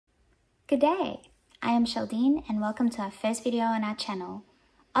Good day, I am Sheldine and welcome to our first video on our channel,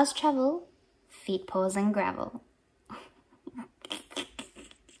 Oz Travel, Feet, Paws and Gravel.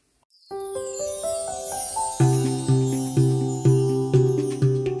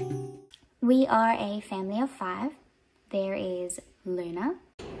 We are a family of 5. There is Luna.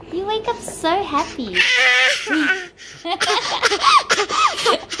 You wake up so happy.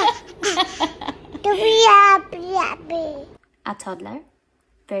 Our toddler,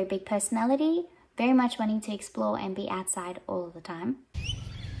 very big personality, very much wanting to explore and be outside all of the time.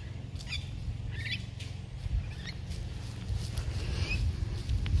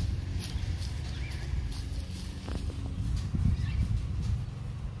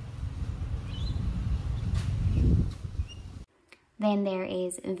 Then there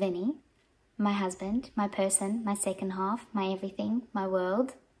is Vinny, my husband, my person, my second half, my everything, my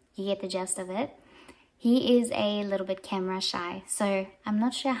world. You get the gist of it. He is a little bit camera shy, so I'm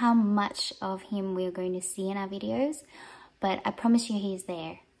not sure how much of him we're going to see in our videos, but I promise you he's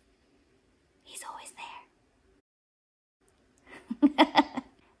there. He's always there.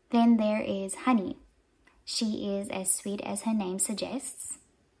 Then there is Honey. She is as sweet as her name suggests,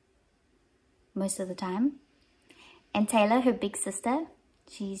 most of the time. And Taylor, her big sister,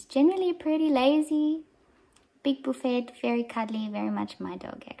 she's generally pretty lazy, big buffet, very cuddly, very much my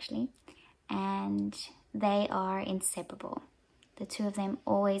dog actually. And they are inseparable. The two of them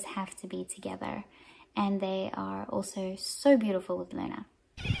always have to be together. And they are also so beautiful with Luna.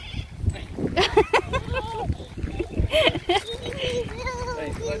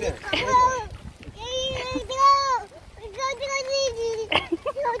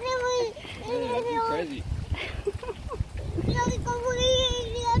 Crazy.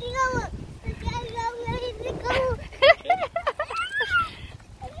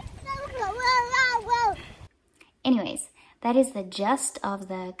 Anyways, that is the gist of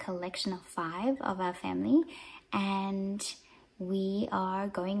the collection of 5 of our family, and we are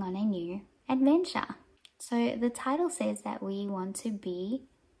going on a new adventure. So the title says that we want to be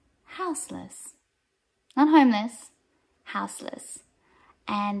houseless. Not homeless, houseless.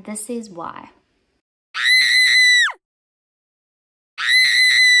 And this is why.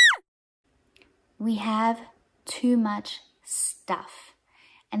 We have too much stuff,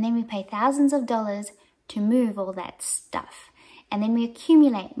 and then we pay thousands of dollars to move all that stuff, and then we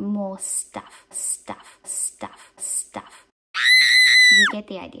accumulate more stuff. You get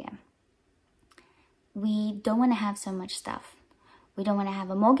the idea. We don't want to have so much stuff. We don't want to have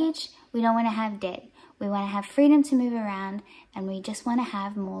a mortgage. We don't want to have debt. We want to have freedom to move around, and we just want to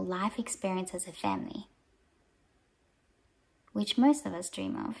have more life experience as a family, which most of us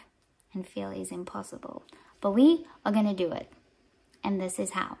dream of and feel is impossible. But we are going to do it, and this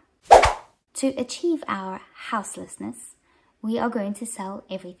is how. To achieve our houselessness, we are going to sell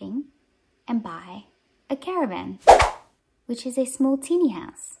everything and buy a caravan, which is a small teeny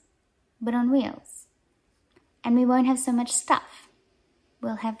house, but on wheels. And we won't have so much stuff.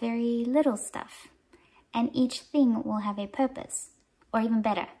 We'll have very little stuff, and each thing will have a purpose, or even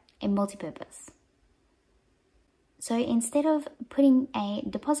better, a multi-purpose. So instead of putting a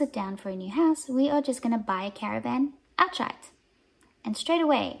deposit down for a new house, we are just going to buy a caravan outright. And straight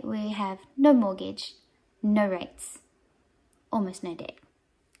away, we have no mortgage, no rates, almost no debt.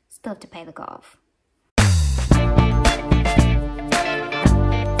 Still have to pay the car off.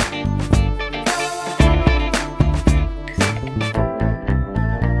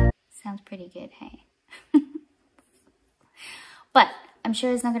 Sounds pretty good, hey? But I'm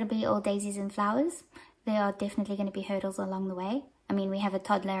sure it's not going to be all daisies and flowers. There are definitely going to be hurdles along the way. I mean, we have a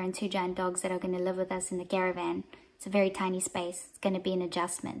toddler and 2 giant dogs that are going to live with us in the caravan. It's a very tiny space. It's going to be an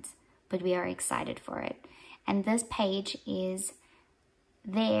adjustment, but we are excited for it. And this page is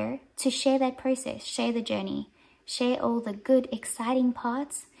there to share that process, share the journey, share all the good, exciting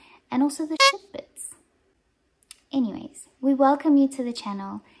parts, and also the shit bits. Anyways, we welcome you to the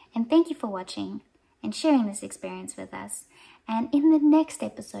channel, and thank you for watching and sharing this experience with us. And in the next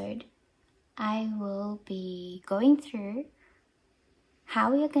episode, I will be going through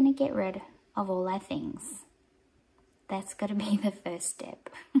how we are going to get rid of all our things. That's got to be the first step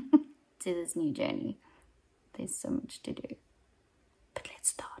to this new journey. There's so much to do.